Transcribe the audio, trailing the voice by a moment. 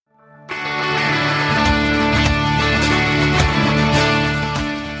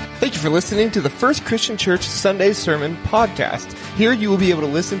Thank you for listening to the First Christian Church Sunday Sermon Podcast. Here you will be able to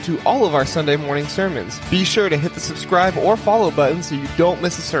listen to all of our Sunday morning sermons. Be sure to hit the subscribe or follow button so you don't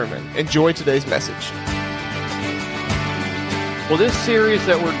miss a sermon. Enjoy today's message. Well, this series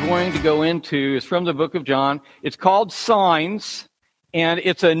that we're going to go into is from the book of John. It's called Signs, and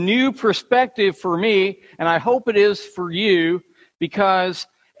it's a new perspective for me, and I hope it is for you, because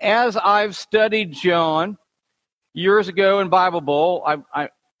as I've studied John years ago in Bible Bowl,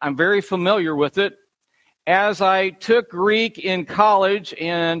 I'm very familiar with it. As I took Greek in college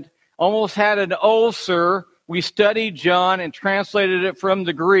and almost had an ulcer, we studied John and translated it from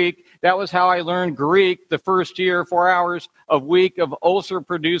the Greek. That was how I learned Greek the first year, 4 hours a week of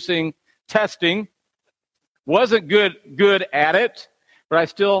ulcer-producing testing. Wasn't good at it, but I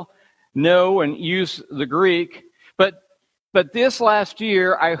still know and use the Greek. But this last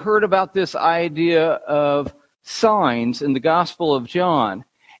year, I heard about this idea of signs in the Gospel of John.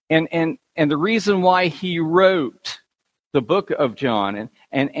 And the reason why he wrote the book of John,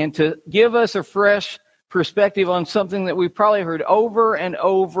 and to give us a fresh perspective on something that we've probably heard over and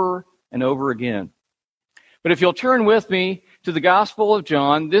over and over again. But if you'll turn with me to the Gospel of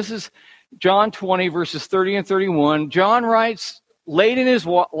John, this is John 20, verses 30 and 31. John writes late in his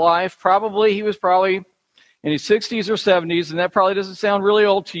life, he was probably in his 60s or 70s, and that probably doesn't sound really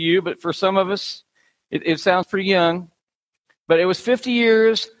old to you, but for some of us, it sounds pretty young. But it was 50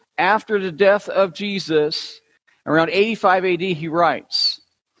 years after the death of Jesus, around 85 AD, he writes.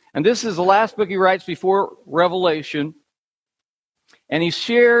 And this is the last book he writes before Revelation. And he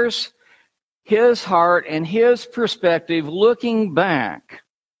shares his heart and his perspective looking back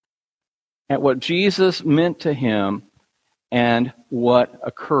at what Jesus meant to him and what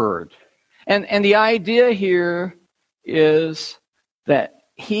occurred. And the idea here is that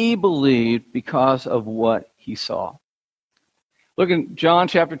he believed because of what he saw. Look in John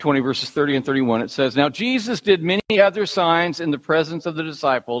chapter 20, verses 30 and 31. It says, "Now Jesus did many other signs in the presence of the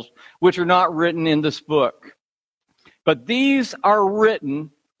disciples, which are not written in this book. But these are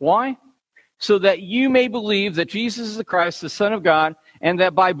written," why? "So that you may believe that Jesus is the Christ, the Son of God, and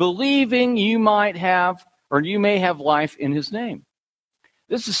that by believing you may have life in his name."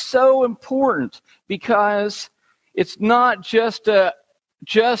 This is so important because it's not just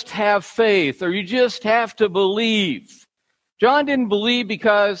have faith, or you just have to believe. John didn't believe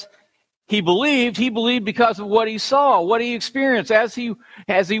because he believed because of what he saw, what he experienced as he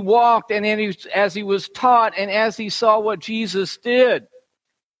walked and as he was taught and as he saw what Jesus did.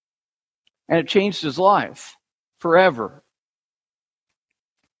 And it changed his life forever.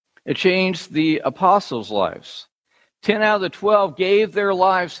 It changed the apostles' lives. 10 out of the 12 gave their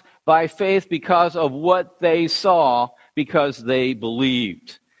lives by faith because of what they saw, because they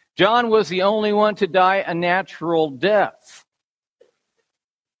believed. John was the only one to die a natural death.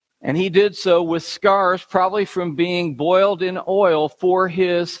 And he did so with scars, probably from being boiled in oil for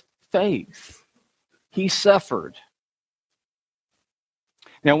his faith. He suffered.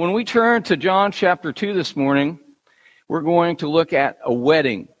 Now, when we turn to John chapter 2 this morning, we're going to look at a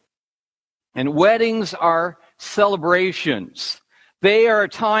wedding. And weddings are celebrations. They are a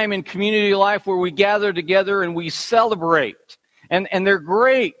time in community life where we gather together and we celebrate. And they're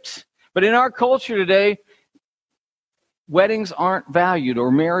great. But in our culture today, weddings aren't valued,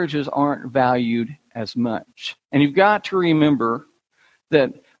 or marriages aren't valued as much. And you've got to remember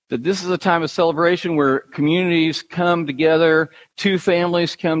that this is a time of celebration where communities come together, two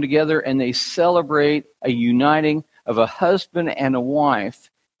families come together, and they celebrate a uniting of a husband and a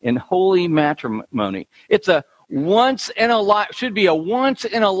wife in holy matrimony. It's should be a once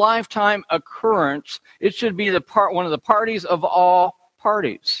in a lifetime occurrence. It should be one of the parties of all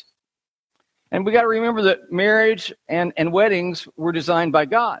parties. And we got to remember that marriage and weddings were designed by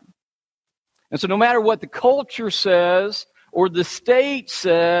God. And so no matter what the culture says, or the state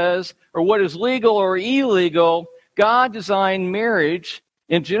says, or what is legal or illegal, God designed marriage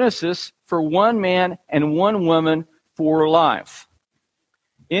in Genesis for one man and one woman for life.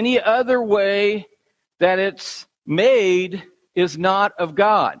 Any other way that it's made is not of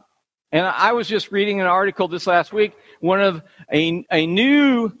God. And I was just reading an article this last week. One of a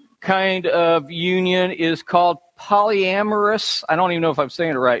new kind of union is called polyamorous. I don't even know if I'm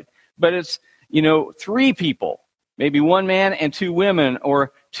saying it right, but it's, three people, maybe one man and two women,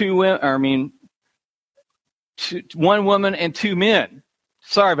 or one woman and two men.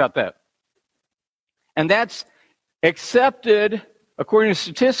 Sorry about that. And that's accepted, according to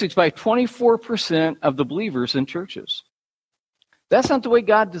statistics, by 24% of the believers in churches. That's not the way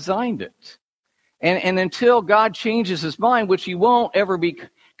God designed it. And until God changes his mind, which he won't ever be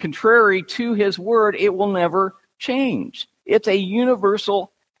contrary to his word, it will never change. It's a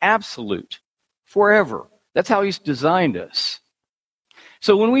universal absolute, forever. That's how he's designed us.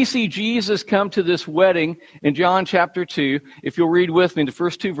 So when we see Jesus come to this wedding in John chapter 2, if you'll read with me the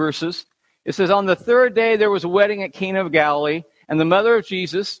first 2 verses, it says, on the third day there was a wedding at Cana of Galilee, and the mother of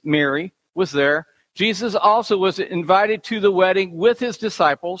Jesus, Mary, was there. Jesus also was invited to the wedding with his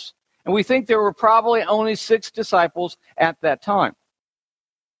disciples, and we think there were probably only 6 disciples at that time.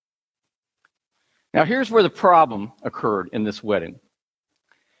 Now here's where the problem occurred in this wedding.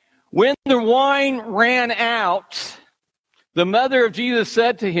 When the wine ran out, the mother of Jesus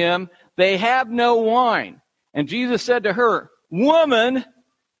said to him, they have no wine. And Jesus said to her, woman,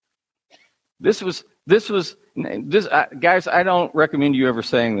 guys, I don't recommend you ever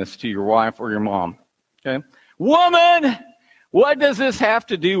saying this to your wife or your mom. Okay? Woman, what does this have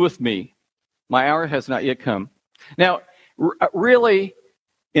to do with me? My hour has not yet come. Now, really,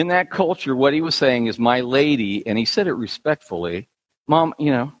 in that culture, what he was saying is, my lady, and he said it respectfully, Mom,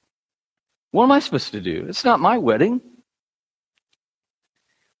 what am I supposed to do? It's not my wedding.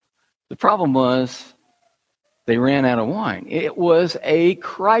 The problem was they ran out of wine. It was a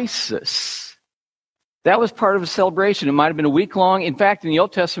crisis. That was part of a celebration. It might have been a week long. In fact, in the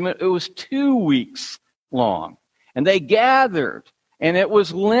Old Testament, it was 2 weeks long. And they gathered, and it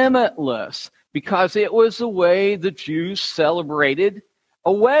was limitless because it was the way the Jews celebrated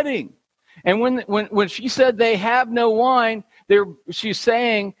a wedding. And when she said they have no wine,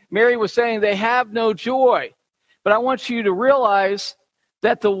 Mary was saying they have no joy. But I want you to realize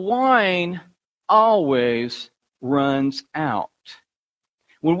that the wine always runs out.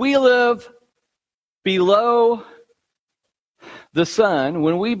 When we live below the sun,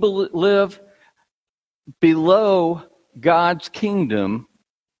 when we live below God's kingdom,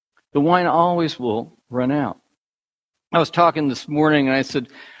 the wine always will run out. I was talking this morning and I said,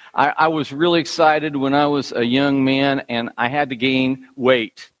 I was really excited when I was a young man and I had to gain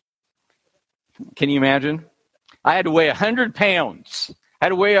weight. Can you imagine? I had to weigh 100 pounds. I had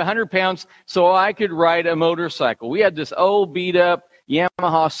to weigh 100 pounds so I could ride a motorcycle. We had this old beat-up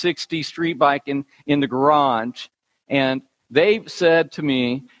Yamaha 60 street bike in the garage, and they said to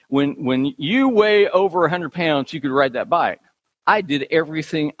me, when you weigh over 100 pounds, you could ride that bike. I did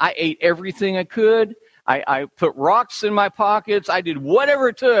everything. I ate everything I could. I put rocks in my pockets. I did whatever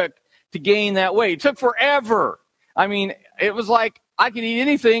it took to gain that weight. It took forever. I mean, it was like I could eat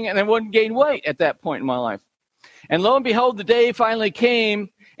anything and I wouldn't gain weight at that point in my life. And lo and behold, the day finally came,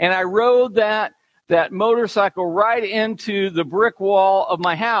 and I rode that motorcycle right into the brick wall of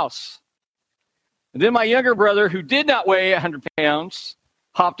my house. And then my younger brother, who did not weigh 100 pounds,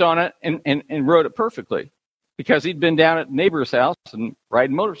 hopped on it and rode it perfectly because he'd been down at the neighbor's house and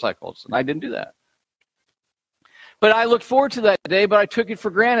riding motorcycles, and I didn't do that. But I looked forward to that day, but I took it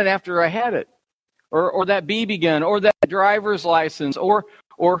for granted after I had it. Or that BB gun, or that driver's license, or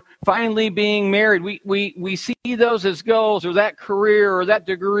finally being married. We see those as goals, or that career, or that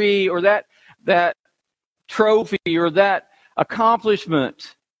degree, or that trophy, or that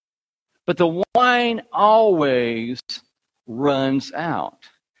accomplishment. But the wine always runs out.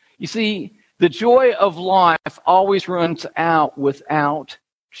 You see, the joy of life always runs out without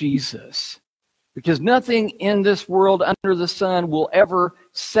Jesus. Because nothing in this world under the sun will ever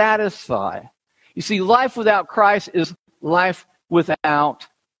satisfy. You see, life without Christ is life without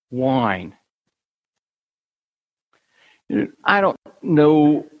wine. I don't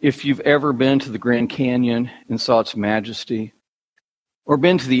know if you've ever been to the Grand Canyon and saw its majesty, or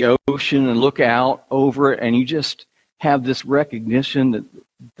been to the ocean and look out over it and you just have this recognition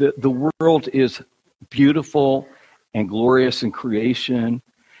that the world is beautiful and glorious in creation,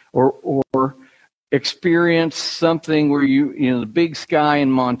 or experience something where the big sky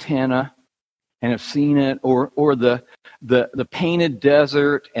in Montana and have seen it, or the painted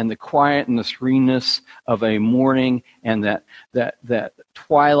desert and the quiet and the sereneness of a morning, and that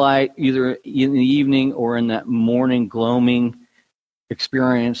twilight either in the evening or in that morning gloaming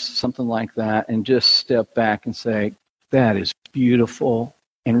experience, something like that, and just step back and say, that is beautiful,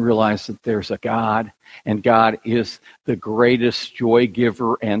 and realize that there's a God, and God is the greatest joy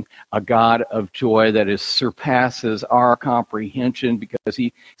giver, and a God of joy that surpasses our comprehension, because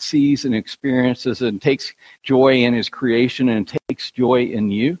he sees and experiences and takes joy in his creation and takes joy in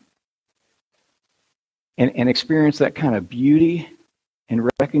you. And experience that kind of beauty and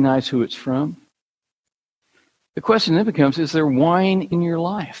recognize who it's from. The question then becomes, is there wine in your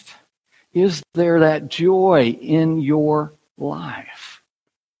life? Is there that joy in your life?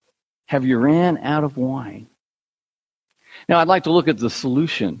 Have you ran out of wine? Now, I'd like to look at the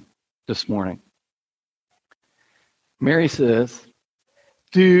solution this morning. Mary says,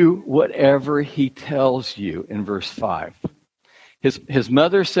 do whatever he tells you in verse 5. His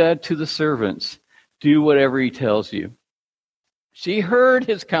mother said to the servants, "Do whatever he tells you." She heard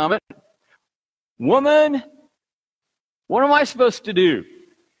his comment, "Woman, what am I supposed to do?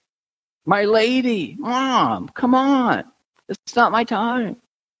 My lady, Mom, come on. It's not my time."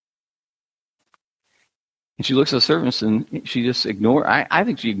 And she looks at the servants and she just ignores, I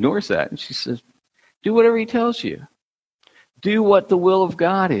think she ignores that. And she says, "Do whatever he tells you. Do what the will of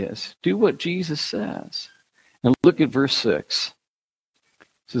God is. Do what Jesus says." And look at verse 6. It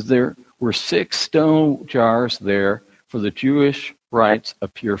says, "There were 6 stone jars there for the Jewish rites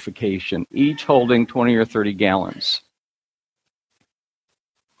of purification, each holding 20 or 30 gallons.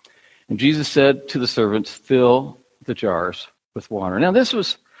 And Jesus said to the servants, 'Fill the jars with water.'" Now this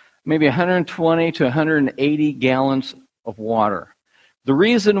was maybe 120 to 180 gallons of water. The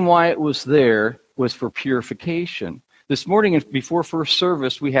reason why it was there was for purification. This morning before first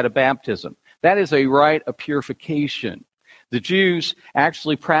service, we had a baptism. That is a rite of purification. The Jews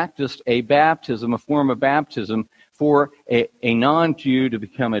actually practiced a baptism, a form of baptism, for a non-Jew to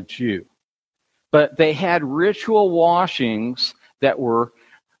become a Jew. But they had ritual washings that were,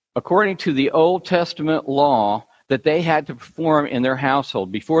 according to the Old Testament law, that they had to perform in their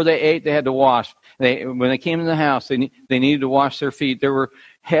household. Before they ate, they had to wash. When they came in the house, they needed to wash their feet. There were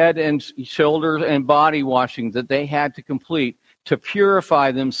head and shoulders and body washings that they had to complete to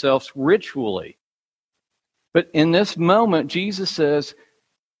purify themselves ritually. But in this moment, Jesus says,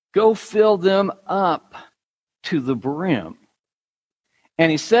 "Go fill them up to the brim."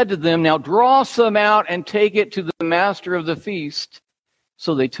 And he said to them, "Now draw some out and take it to the master of the feast."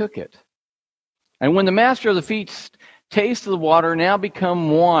 So they took it. And when the master of the feast tasted the water, now become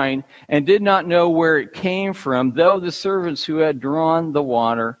wine, and did not know where it came from, though the servants who had drawn the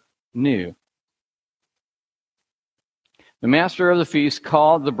water knew. The master of the feast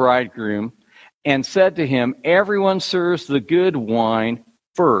called the bridegroom and said to him, "Everyone serves the good wine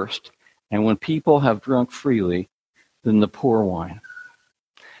first, and when people have drunk freely, then the poor wine."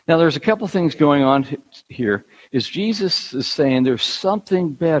 Now there's a couple things going on here. Is Jesus is saying there's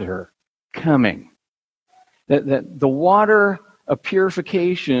something better coming. That the water of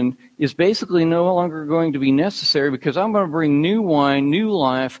purification is basically no longer going to be necessary, because I'm going to bring new wine, new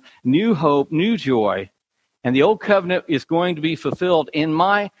life, new hope, new joy. And the old covenant is going to be fulfilled in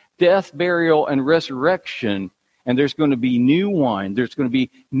my death, burial, and resurrection. And there's going to be new wine. There's going to be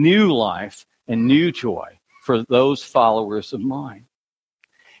new life and new joy for those followers of mine.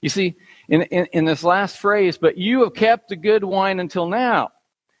 You see, in this last phrase, "But you have kept the good wine until now."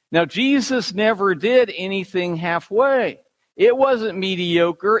 Now, Jesus never did anything halfway. It wasn't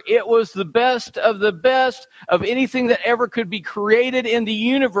mediocre. It was the best of anything that ever could be created in the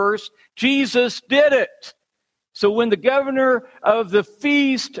universe. Jesus did it. So when the governor of the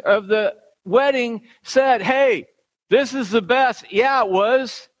feast of the wedding said, "Hey, this is the best," yeah, it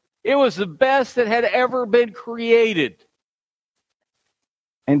was. It was the best that had ever been created.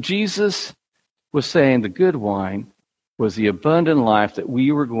 And Jesus was saying the good wine was the abundant life that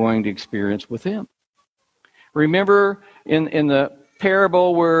we were going to experience with him. Remember in the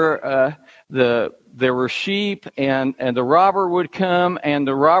parable where there were sheep and the robber would come, and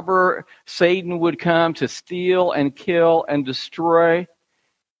the robber, Satan, would come to steal and kill and destroy.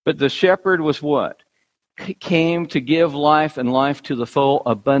 But the shepherd was what? Came to give life, and life to the full,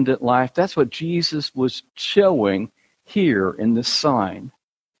 abundant life. That's what Jesus was showing here in this sign.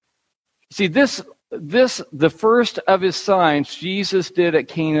 See, the first of his signs Jesus did at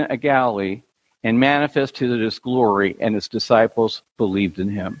Cana of Galilee and manifested his glory, and his disciples believed in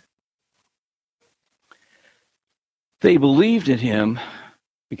him. They believed in him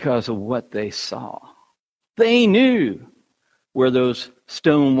because of what they saw. They knew where those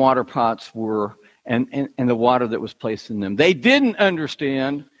stone water pots were and the water that was placed in them. They didn't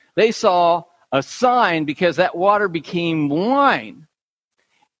understand. They saw a sign because that water became wine.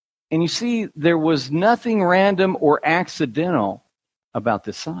 And you see, there was nothing random or accidental about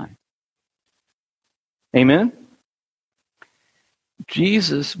this sign. Amen?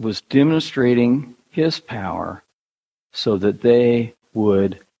 Jesus was demonstrating his power so that they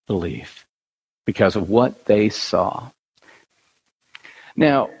would believe because of what they saw.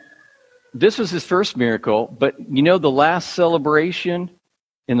 Now, this was his first miracle, but you know the last celebration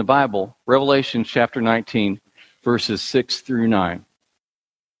in the Bible, Revelation chapter 19, verses 6 through 9.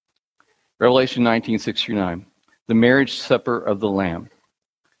 Revelation 19, 6 through 9. The marriage supper of the Lamb.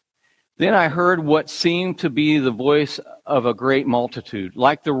 Then I heard what seemed to be the voice of a great multitude,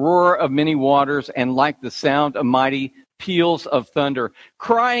 like the roar of many waters and like the sound of mighty peals of thunder,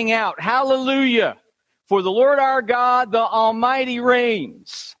 crying out, "Hallelujah! For the Lord our God, the Almighty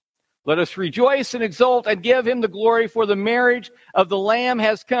reigns. Let us rejoice and exult and give him the glory, for the marriage of the Lamb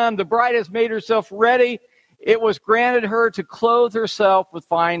has come. The bride has made herself ready. It was granted her to clothe herself with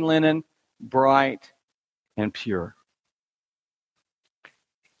fine linen, bright and pure.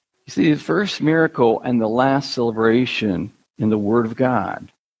 You see, the first miracle and the last celebration in the Word of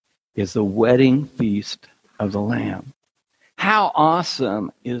God is the wedding feast of the Lamb. How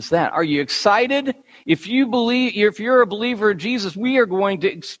awesome is that? Are you excited? If you're a believer in Jesus, we are going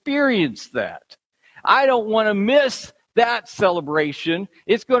to experience that. I don't want to miss that celebration.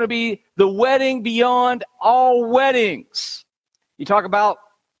 It's going to be the wedding beyond all weddings. You talk about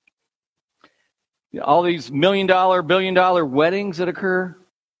all these $1 million, $1 billion weddings that occur.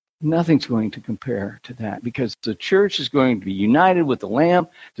 Nothing's going to compare to that, because the church is going to be united with the Lamb,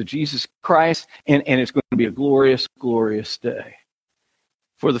 to Jesus Christ, and it's going to be a glorious, glorious day.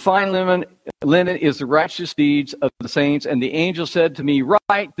 For the fine linen is the righteous deeds of the saints, and the angel said to me,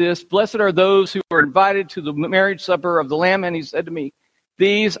 write this, blessed are those who are invited to the marriage supper of the Lamb. And he said to me,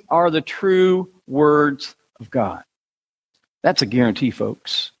 these are the true words of God. That's a guarantee,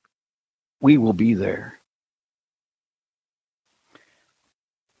 folks. We will be there.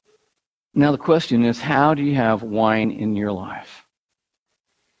 Now the question is, how do you have wine in your life?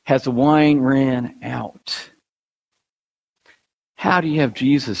 Has the wine ran out? How do you have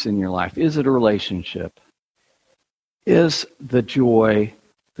Jesus in your life? Is it a relationship? Is the joy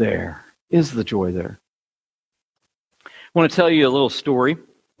there? Is the joy there? I want to tell you a little story.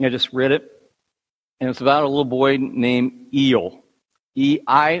 I just read it, and it's about a little boy named Eyal.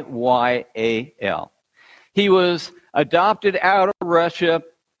 E-I-Y-A-L. He was adopted out of Russia.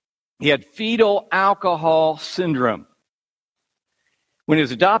 He had fetal alcohol syndrome. When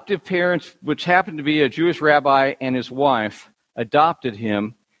his adoptive parents, which happened to be a Jewish rabbi and his wife, adopted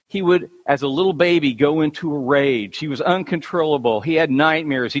him, he would, as a little baby, go into a rage. He was uncontrollable. He had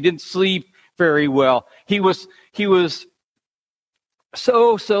nightmares. He didn't sleep very well. He was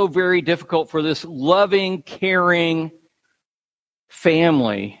so very difficult for this loving, caring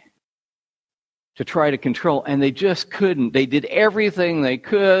family to try to control, and they just couldn't. They did everything they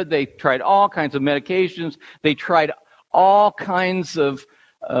could. They tried all kinds of medications. They tried all kinds of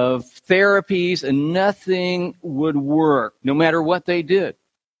therapies, and nothing would work, no matter what they did.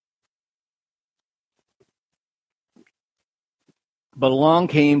 But along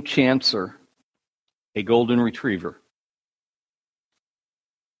came Chancer, a golden retriever.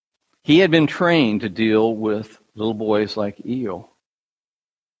 He had been trained to deal with little boys like Eyal.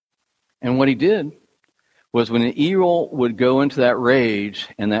 And what he did was, when Eyal would go into that rage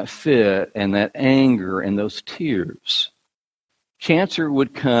and that fit and that anger and those tears, Chancer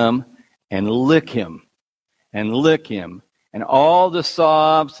would come and lick him, and all the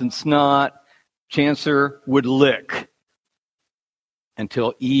sobs and snot Chancer would lick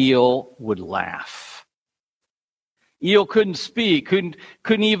until Eyal would laugh. Eyal couldn't speak, couldn't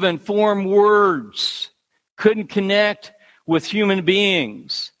even form words, couldn't connect with human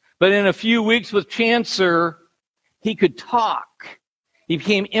beings. But in a few weeks with Chancer, he could talk. He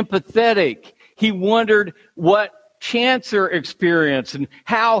became empathetic. He wondered what Chancer experienced and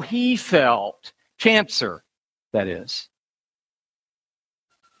how he felt. Chancer, that is.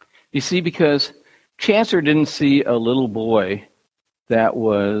 You see, because Chancer didn't see a little boy that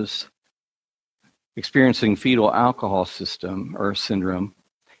was experiencing fetal alcohol syndrome.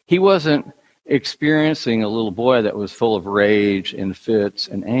 He wasn't experiencing a little boy that was full of rage and fits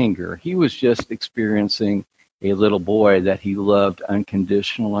and anger. He was just experiencing a little boy that he loved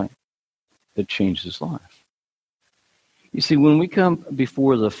unconditionally, that changed his life. You see, when we come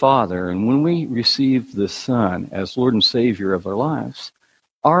before the Father and when we receive the Son as Lord and Savior of our lives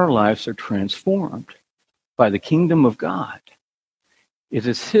are transformed by the kingdom of God. It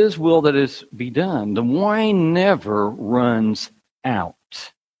is His will that is be done. The wine never runs out.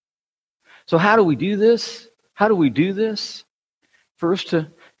 So how do we do this? First, to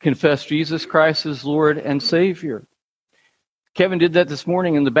confess Jesus Christ as Lord and Savior. Kevin did that this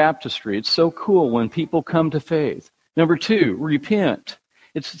morning in the baptistry. It's so cool when people come to faith. Number 2, repent.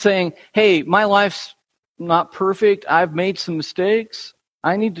 It's saying, hey, my life's not perfect. I've made some mistakes.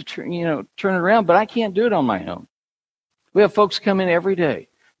 I need to turn it around, but I can't do it on my own. We have folks come in every day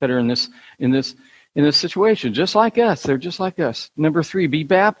that are in this situation, just like us. They're just like us. Number 3, be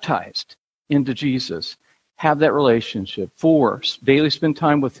baptized into Jesus. Have that relationship. 4, daily spend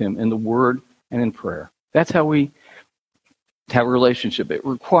time with Him in the Word and in prayer. That's how we have a relationship. It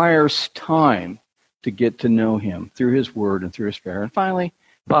requires time to get to know Him through His Word and through His prayer. And finally,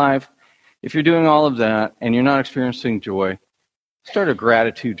 5, if you're doing all of that and you're not experiencing joy, start a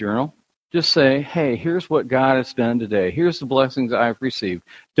gratitude journal. Just say, hey, here's what God has done today. Here's the blessings I've received.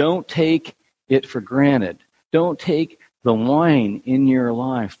 Don't take it for granted. Don't take the wine in your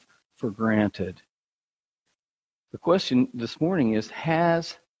life for granted. The question this morning is,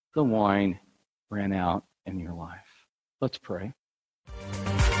 has the wine ran out in your life? Let's pray.